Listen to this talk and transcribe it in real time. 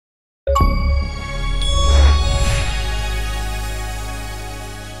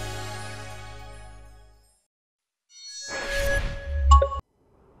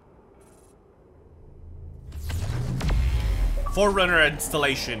Forerunner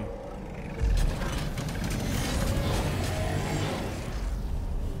installation.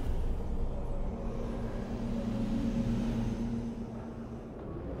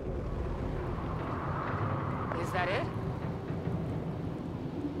 Is that it?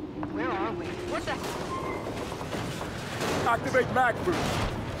 Where are we? What the? Activate mag boost.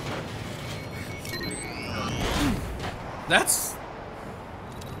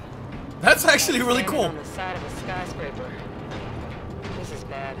 That's actually really cool. On the side of a skyscraper. This is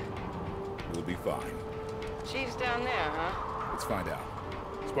bad. We'll be fine. Chief's down there, huh? Let's find out.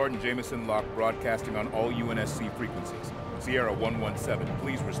 Spartan Jameson lock broadcasting on all UNSC frequencies. Sierra 117,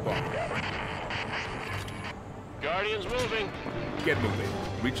 please respond. Guardian's moving. Get moving.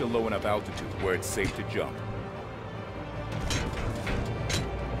 Reach a low enough altitude where it's safe to jump.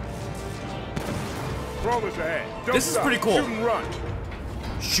 Crawlers ahead. Don't This is stop. pretty cool. Shoot and run.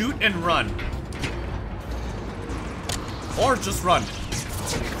 Shoot and run. Or just run.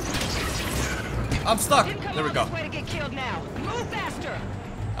 I'm stuck. There we go. Way to get killed now. Move faster.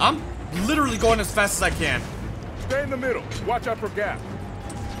 I'm literally going as fast as I can. Stay in the middle. Watch out for gap.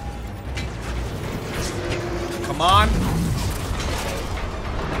 Come on.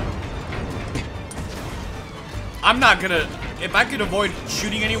 I'm not gonna... If I can avoid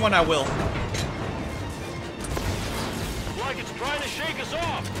shooting anyone, I will. Like it's trying to shake us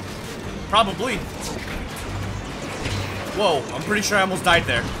off. Probably. Whoa, I'm pretty sure I almost died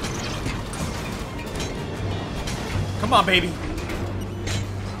there. Come on, baby.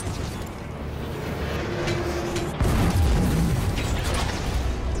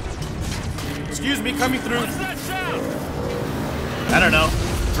 Excuse me, coming through. What's that sound? I don't know.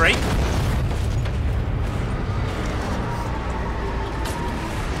 Drake?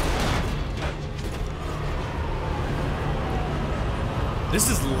 This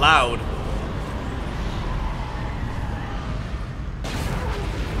is loud.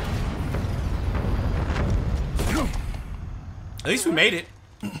 At least we made it.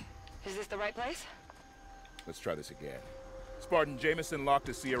 Is this the right place? Let's try this again. Spartan Jameson locked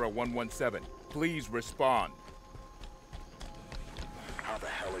to Sierra 117. Please respond. How the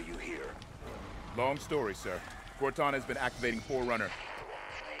hell are you here? Long story, sir. Cortana has been activating Forerunner.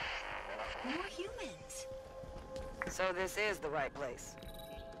 More humans. So this is the right place.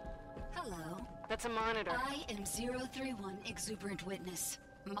 Hello. That's a monitor. I am 031 Exuberant Witness,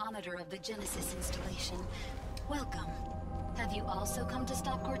 monitor of the Genesis installation. Welcome. Have you also come to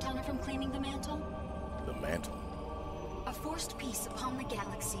stop Cortana from claiming the mantle? The mantle. A forced peace upon the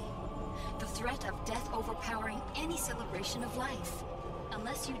galaxy. The threat of death overpowering any celebration of life.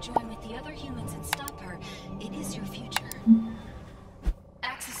 Unless you join with the other humans and stop her, it is your future.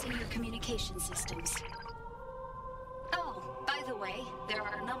 Accessing your communication systems. Oh, by the way, there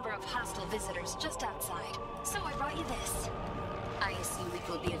are a number of hostile visitors just outside, so I brought you this. I assume it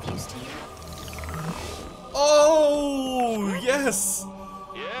will be of use to you? Oh, yes.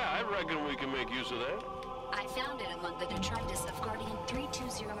 Yeah, I reckon we can make use of that. I found it among the detritus of Guardian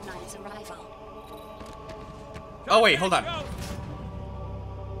 3209's arrival. Oh, wait, hold on.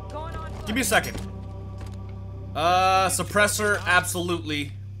 Going on. Give me a second. Suppressor,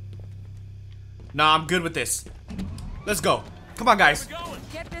 absolutely. Nah, I'm good with this. Let's go. Come on, guys.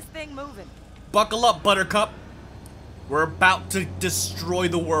 Get this thing moving. Buckle up, Buttercup. We're about to destroy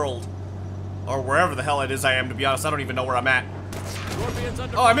the world. Or wherever the hell it is I am, to be honest. I don't even know where I'm at.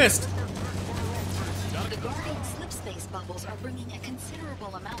 Oh, I missed. The Guardian slipspace bubbles are bringing a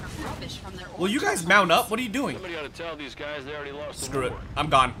considerable amount of rubbish from their Will you guys mount up? What are you doing? Somebody ought to tell these guys they already lost the Screw it. war. I'm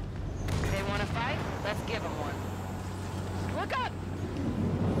gone. They want to fight? Let's give them one. Look up!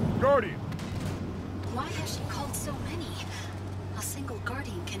 Guardian! Why has she called so many? A single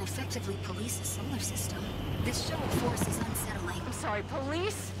Guardian can effectively police a solar system. This show of force is unsettling. I'm sorry,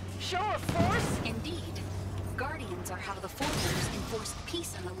 police? Show of force? Indeed. Guardians are how the Forerunners enforce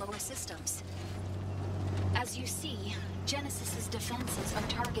peace in the lower systems. As you see, Genesis's defenses are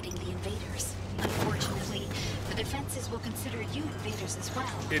targeting the invaders. Unfortunately, the defenses will consider you invaders as well.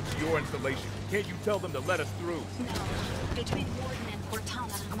 It's your installation. Can't you tell them to let us through? No. Between Warden and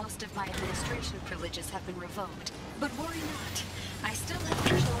Cortana, most of my administration privileges have been revoked. But worry not. I still have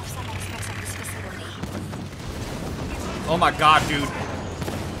control of some aspects of this facility. Oh my god, dude.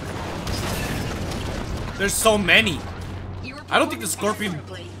 There's so many. I don't think the Scorpion...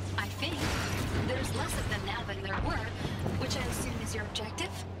 Admirably, I think. There's less of them now than there were, which I assume is your objective?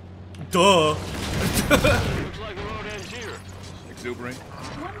 Duh. Looks like the road ends here. Exuberant?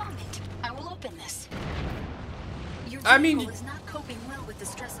 One moment. I will open this. Your I mean- vehicle is not coping well with the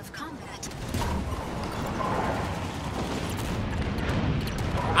stress of combat.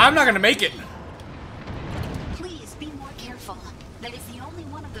 I'm not gonna make it. Please be more careful. That is the only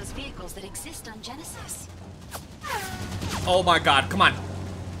one of those vehicles that exist on Genesis. Oh my god, come on.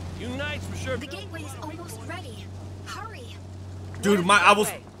 You knights for sure. The gateway is almost ready. Hurry. Dude, I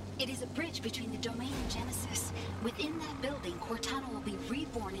was... It is a bridge between the domain and Genesis. Within that building, Cortana will be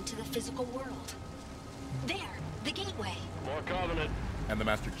reborn into the physical world. There, the gateway. More Covenant. And the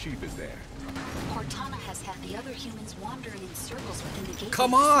Master Chief is there. Cortana has had the other humans wandering in circles within the gateway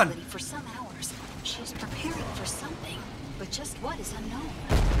Come on! facility for some hours. She's preparing for something, but just what is unknown.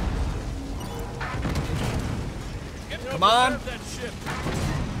 Come on!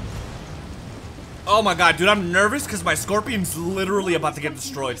 Oh my god, dude, I'm nervous because my Scorpion's literally about to get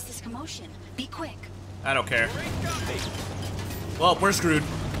destroyed. This commotion. Be quick. I don't care. Well, we're screwed.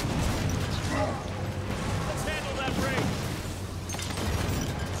 Let's handle that break.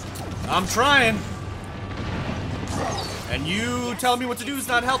 I'm trying. And you telling me what to do is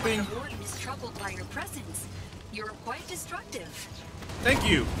not helping. The warden is troubled by your presence. You're quite destructive. Thank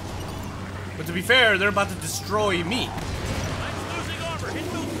you. But to be fair, they're about to destroy me. Knights losing armor. Hit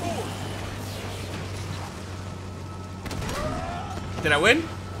those forward. Did I win?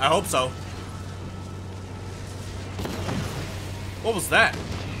 I hope so. What was that?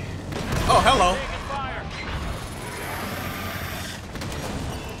 Oh, hello. Taking fire.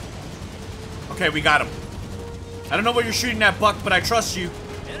 Okay, we got him. I don't know what you're shooting at, Buck, but I trust you.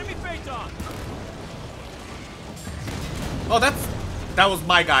 Enemy phaeton. Oh, that was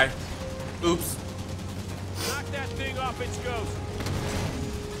my guy. Oops. Knock that thing off its ghost.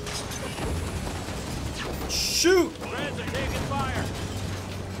 Shoot. Friends are taking fire.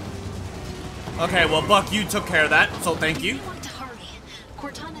 Okay, well, Buck, you took care of that, so thank you. We want to hurry.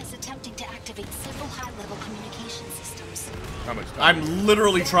 Cortana is attempting to activate several high-level communication systems. How much time? I'm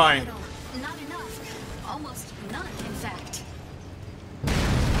literally trying. Little, not enough. Almost none, in fact.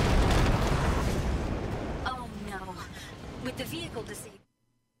 Oh no. With the vehicle disabled.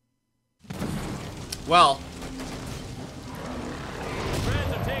 Well,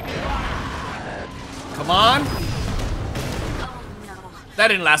 Friends are taking fire. come on. Oh no. That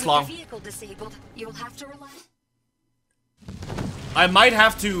didn't last With long. the vehicle disabled, you'll have to rely. I might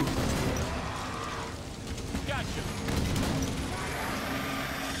have to. Gotcha.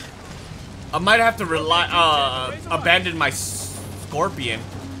 I might have to abandon my Scorpion.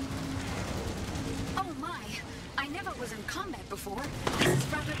 Oh my. I never was in combat before. This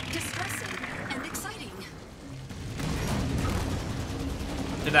is rather distressing and exciting.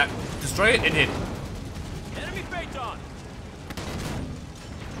 Did that destroy it? It did. Enemy phaeton.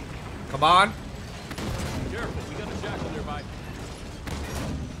 Come on. Careful, we got a jackal nearby.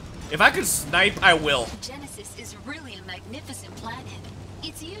 If I could snipe, I will. Genesis is really a magnificent planet.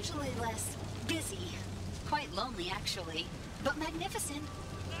 It's usually less busy. Quite lonely, actually. But magnificent.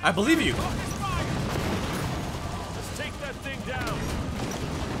 I believe you. Focus fire. Let's take that thing down.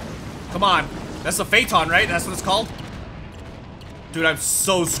 Come on. That's a Phaeton, right? That's what it's called? Dude, I'm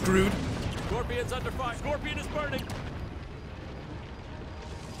so screwed. Scorpion's under fire. Scorpion is burning.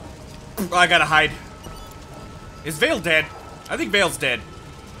 Oh, I gotta hide. Is Vale dead? I think Vale's dead.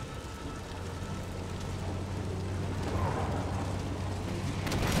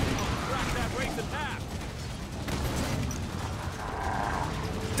 Crack that wraith in half.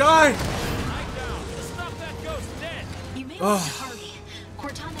 Die! Knight down. Stop that ghost dead. You may want to hurry.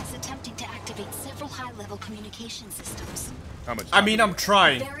 Cortana is attempting to activate several high-level communication systems. How much I time? mean, I'm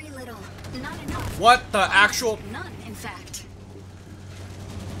trying. Very little. Not enough. What the actual... None, in fact.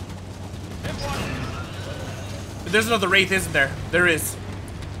 Hit one. There's another Wraith, isn't there? There is.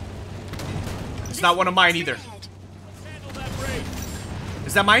 It's not one of mine either. Ahead. Handle that wraith.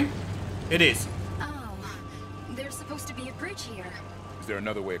 Is that mine? It is. Oh, there's supposed to be a bridge here. Is there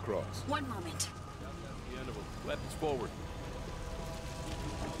another way across? One moment. The end of them. Weapons forward.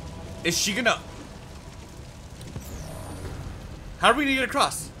 Is she gonna... How are we gonna get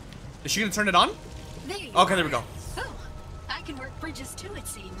across? Is she gonna turn it on? There you Okay, are. there we go. Oh, I can work bridges too, it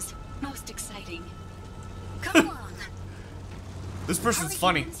seems. Most exciting. Come along. This person's Hurry,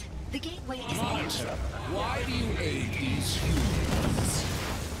 funny. humans. The gateway is there. Why do you aid these humans?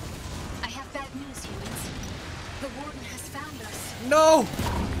 I have bad news, humans. The warden has found us, No!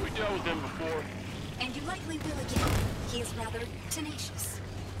 We dealt with him before. and you likely will again. He is rather tenacious.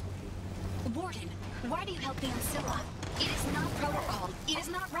 Warden, why do you help the Ancilla? It is not protocol. It is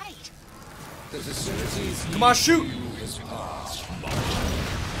not right. The facilities Come on, shoot! is past.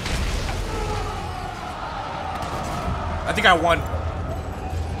 I think I won.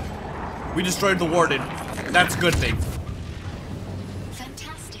 We destroyed the warden. That's a good thing.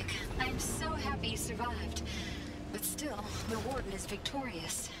 Fantastic. I'm so happy you survived. But still, the warden is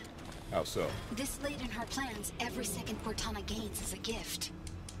victorious. How so? This late in her plans, every second Cortana gains is a gift.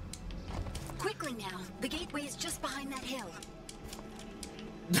 Quickly now, the gateway is just behind that hill.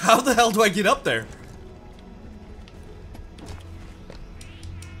 How the hell do I get up there?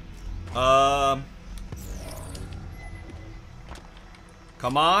 Come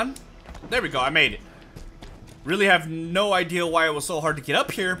on. There we go, I made it. Really have no idea why it was so hard to get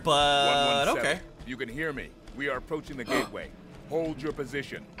up here, but 117. okay. You can hear me. We are approaching the gateway. Hold your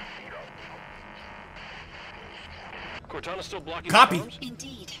position. Cortana's still blocking Copy. the comms?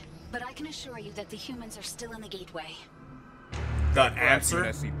 Indeed, but I can assure you that the humans are still in the gateway. The answer.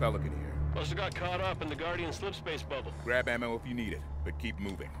 UNSC Pelican here. Must have got caught up in the Guardian slipspace bubble. Grab ammo if you need it, but keep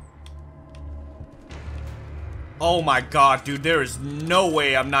moving. Oh my god, dude, there is no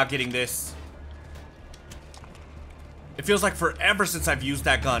way I'm not getting this. It feels like forever since I've used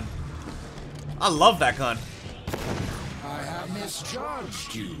that gun. I love that gun. I have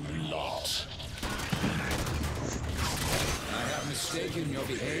misjudged you, lot. I have mistaken your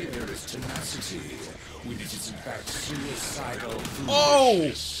behavior as tenacity, when it is in fact suicidal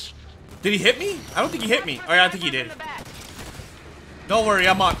foolishness. Did he hit me? I don't think he hit me. Oh yeah, I think he did. Don't worry,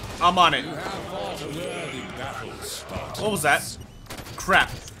 I'm on it. You have fought a worthy battle, Spartan. What was that? Crap.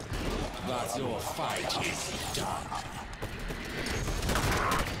 But your fight is done.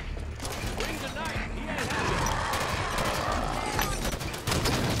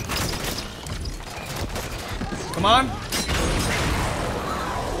 Come on.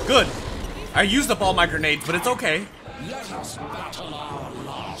 Good. I used up all my grenades, but it's okay. Let us battle our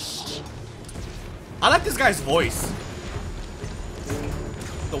lost. I like this guy's voice.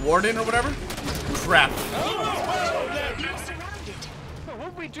 The warden or whatever? Crap. You're surrounded. Well,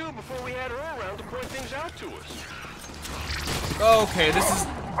 what'd we do before we had her around to point things out to us? Okay, this is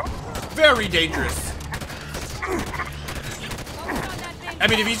very dangerous. I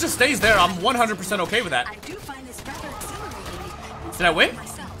mean, if he just stays there, I'm 100% okay with that. I do find this rather exhilarating. Did I win?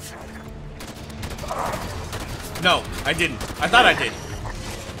 Myself. No, I didn't. I thought I did.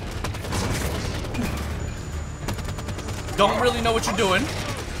 Don't really know what you're doing.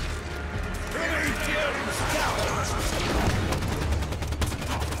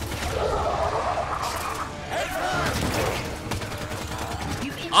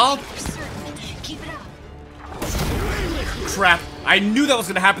 I'll... Keep it up. Crap. I knew that was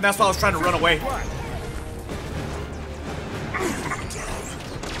gonna happen. That's why I was trying to run away.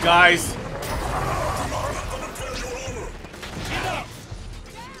 Guys.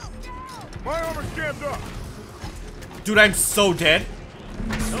 My armor's jammed up. Dude, I'm so dead.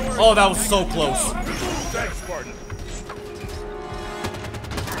 Oh, that was so close. Thanks, Spartan.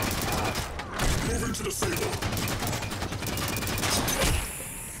 Moving to the saber.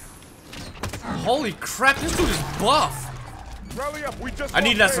 Holy crap, this dude is buff. Rally up. We just I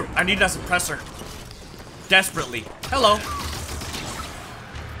need that suppressor. Desperately. Hello.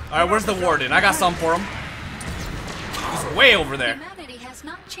 Alright, where's the warden? I got some for him. He's way over there. Humanity has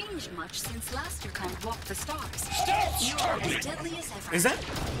not changed much since last your kind walked the stars. You are as deadly as ever. Is that?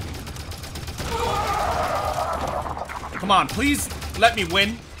 Come on, please let me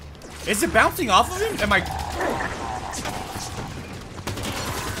win. Is it bouncing off of him? Am I...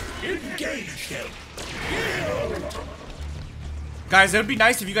 Engage them. Guys, it would be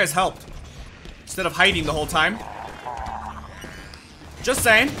nice if you guys helped. Instead of hiding the whole time. Just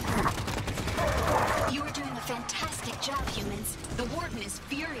saying. You are doing a fantastic job, humans. The warden is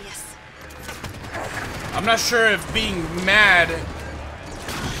furious. I'm not sure if being mad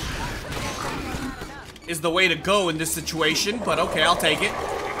is the way to go in this situation, but okay, I'll take it.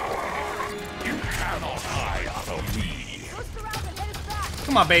 You cannot hide from me.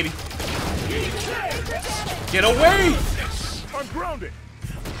 Come on, baby. Get away! I'm grounded.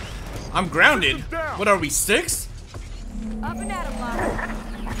 I'm grounded. What are we, 6? Up and at him, Lana.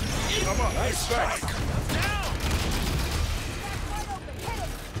 Come on. Nice strike.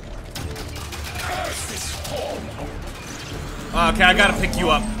 Okay, I gotta pick you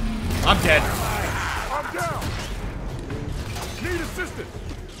up. I'm dead. I'm down. Need assistance.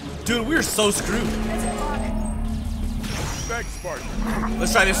 Dude, we're so screwed. Thanks, Spartan.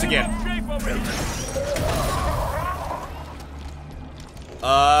 Let's try this again.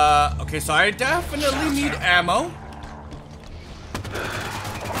 Okay, so I definitely need ammo.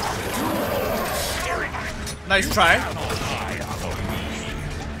 Nice try.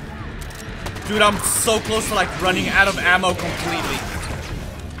 Dude, I'm so close to like running out of ammo completely.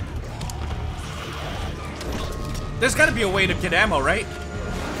 There's gotta be a way to get ammo, right?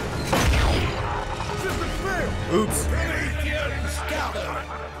 Oops.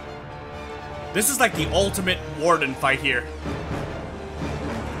 This is like the ultimate warden fight here.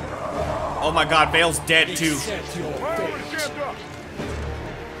 Oh my god, Vale's dead too.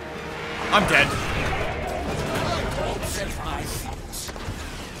 I'm dead.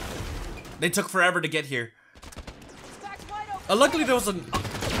 They took forever to get here. Luckily there was an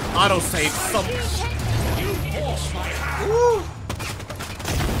autosave. Woo.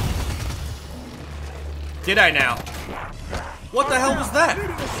 Did I now? What the hell was that?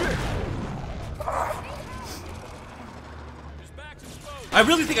 I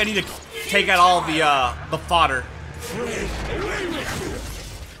really think I need to take out all the fodder.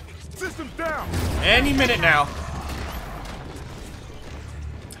 Systems down. Any minute now.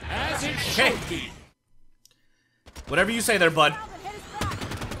 Okay. Whatever you say there, bud.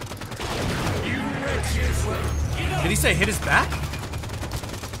 Did he say hit his back?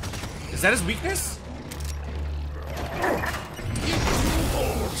 Is that his weakness?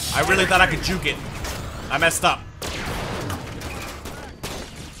 I really thought I could juke it. I messed up.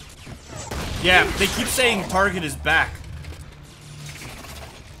 Yeah, they keep saying target his back.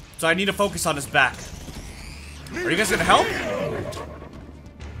 So I need to focus on his back. Are you guys gonna help?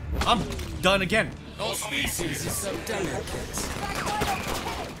 I'm done again. All species is so delicate.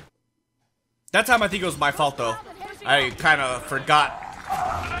 That time I think it was my fault though. I kinda forgot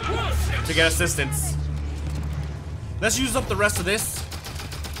to get assistance. Let's use up the rest of this.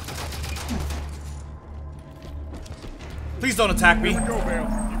 Please don't attack me. Go, Vale.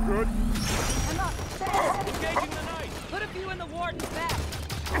 You good? Engaging the knight. Put a few in the warden's back.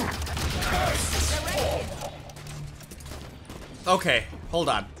 Okay, hold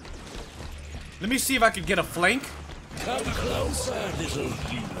on. Let me see if I can get a flank. Come closer, little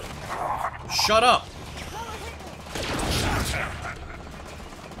human. Shut up.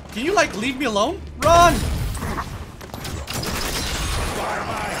 Can you like leave me alone? Run!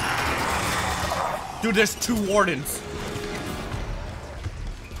 Dude, there's 2 wardens.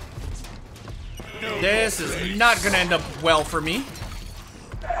 This is not gonna end up well for me.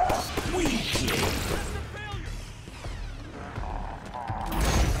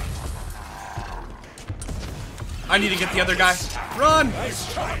 I need to get the other guy. Run!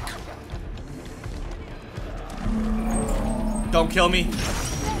 Don't kill me.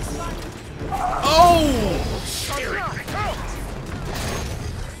 Oh!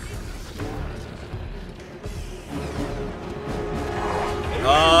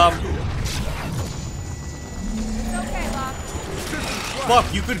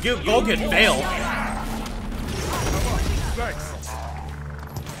 Fuck, you could go get Vale.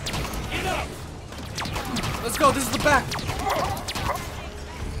 Let's go, this is the back.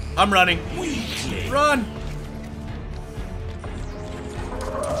 I'm running. Run!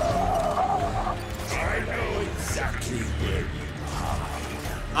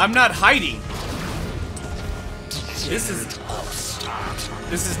 I'm not hiding. This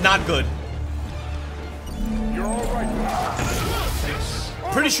is not good. You're all right.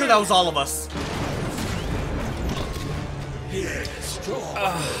 Pretty sure that was all of us.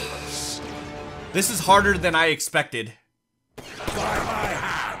 This is harder than I expected.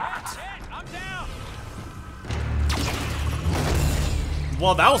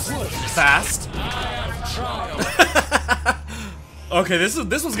 Well, that was fast. Okay, this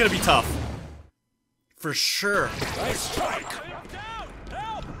one's gonna be tough. For sure.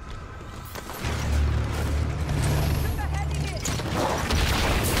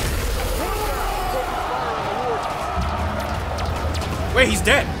 Wait, he's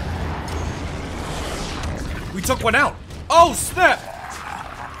dead. We took one out. Oh, snap!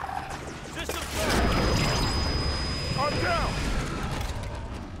 I'm down.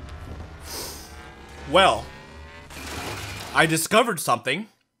 Well, I discovered something.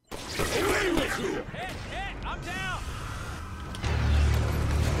 I'm down.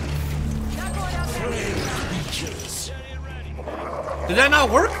 Did that not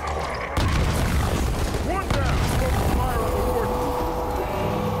work? One down. Focus fire on the warden.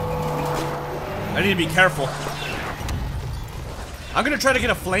 I need to be careful. I'm gonna try to get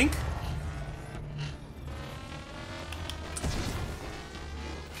a flank.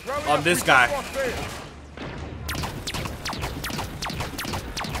 On this guy.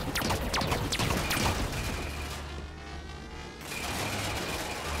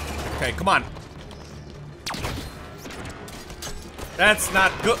 Okay, come on. That's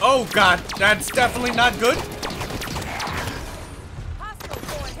not good. Oh god, that's definitely not good.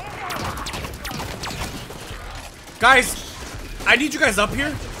 Guys, I need you guys up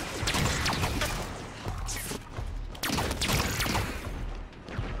here.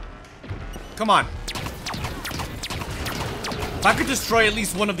 Come on. If I could destroy at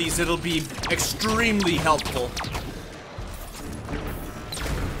least one of these, it'll be extremely helpful.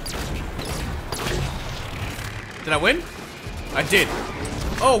 Did I win? I did.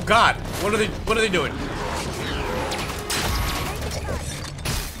 Oh God! What are they doing?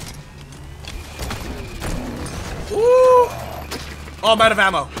 Ooh! Oh, I'm out of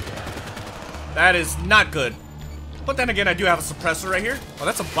ammo. That is not good. But then again, I do have a suppressor right here. Oh,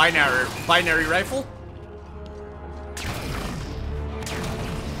 that's a binary rifle.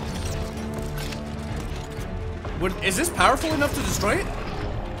 Is this powerful enough to destroy it?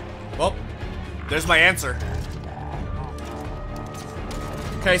 Well, there's my answer.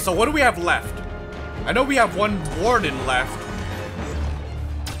 Okay, so what do we have left? I know we have one warden left.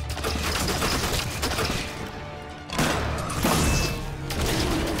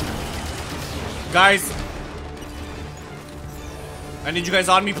 Guys, I need you guys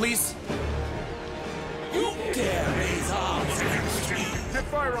on me, please. You dare raise arms against me? Hit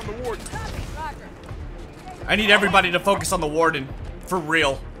fire on the warden. I need everybody to focus on the warden. For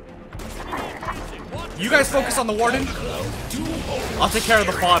real. You guys focus on the warden. I'll take care of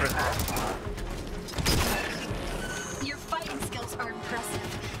the fodder. Your fighting skills are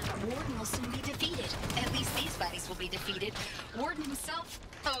impressive. Warden will soon be defeated. At least these bodies will be defeated. Warden himself,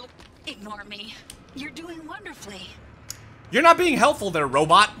 oh, ignore me. You're doing wonderfully. You're not being helpful there,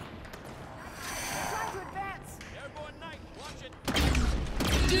 robot. Airborne Knight, watch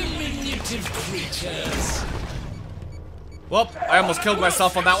it. Diminutive creatures. Well, I almost killed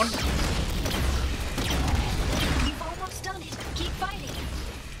myself on that one. You've almost done it. Keep fighting.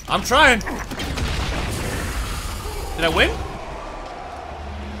 I'm trying. Did I win?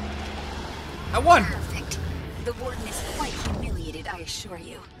 I won. Perfect. The warden is quite humiliated, I assure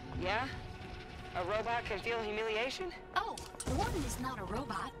you. Yeah? A robot can feel humiliation? Oh, the warden is not a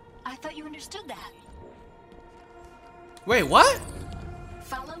robot. I thought you understood that. Wait, what?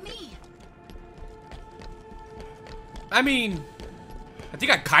 Follow me. I mean, I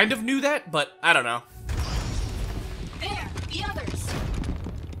think I kind of knew that, but I don't know. There, the others.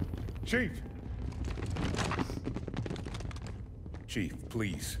 Chief! Chief,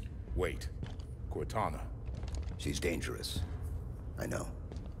 please, wait. Cortana, She's dangerous. I know.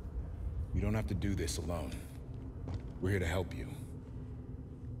 you don't have to do this alone. We're here to help you.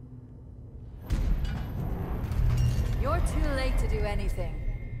 You're too late to do anything.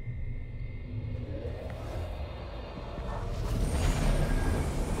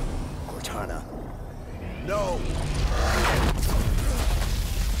 Cortana. No!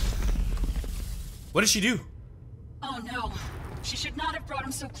 What did she do? Oh no. She should not have brought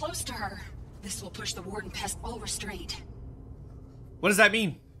him so close to her. This will push the warden past all restraint. What does that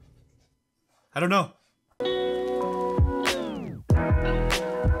mean? I don't know.